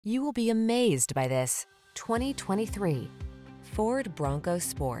You will be amazed by this 2023 Ford Bronco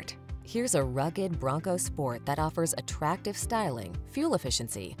Sport. Here's a rugged Bronco Sport that offers attractive styling, fuel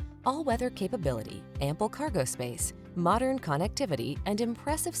efficiency, all-weather capability, ample cargo space, modern connectivity, and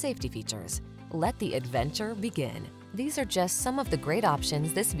impressive safety features. Let the adventure begin. These are just some of the great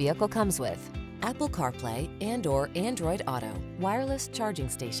options this vehicle comes with: Apple CarPlay and/or Android Auto, wireless charging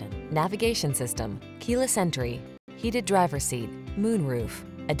station, navigation system, keyless entry, heated driver's seat, moonroof,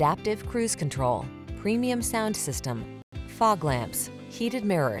 adaptive cruise control, premium sound system, fog lamps, heated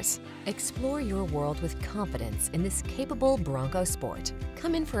mirrors. Explore your world with confidence in this capable Bronco Sport.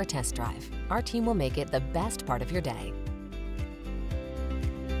 Come in for a test drive. Our team will make it the best part of your day.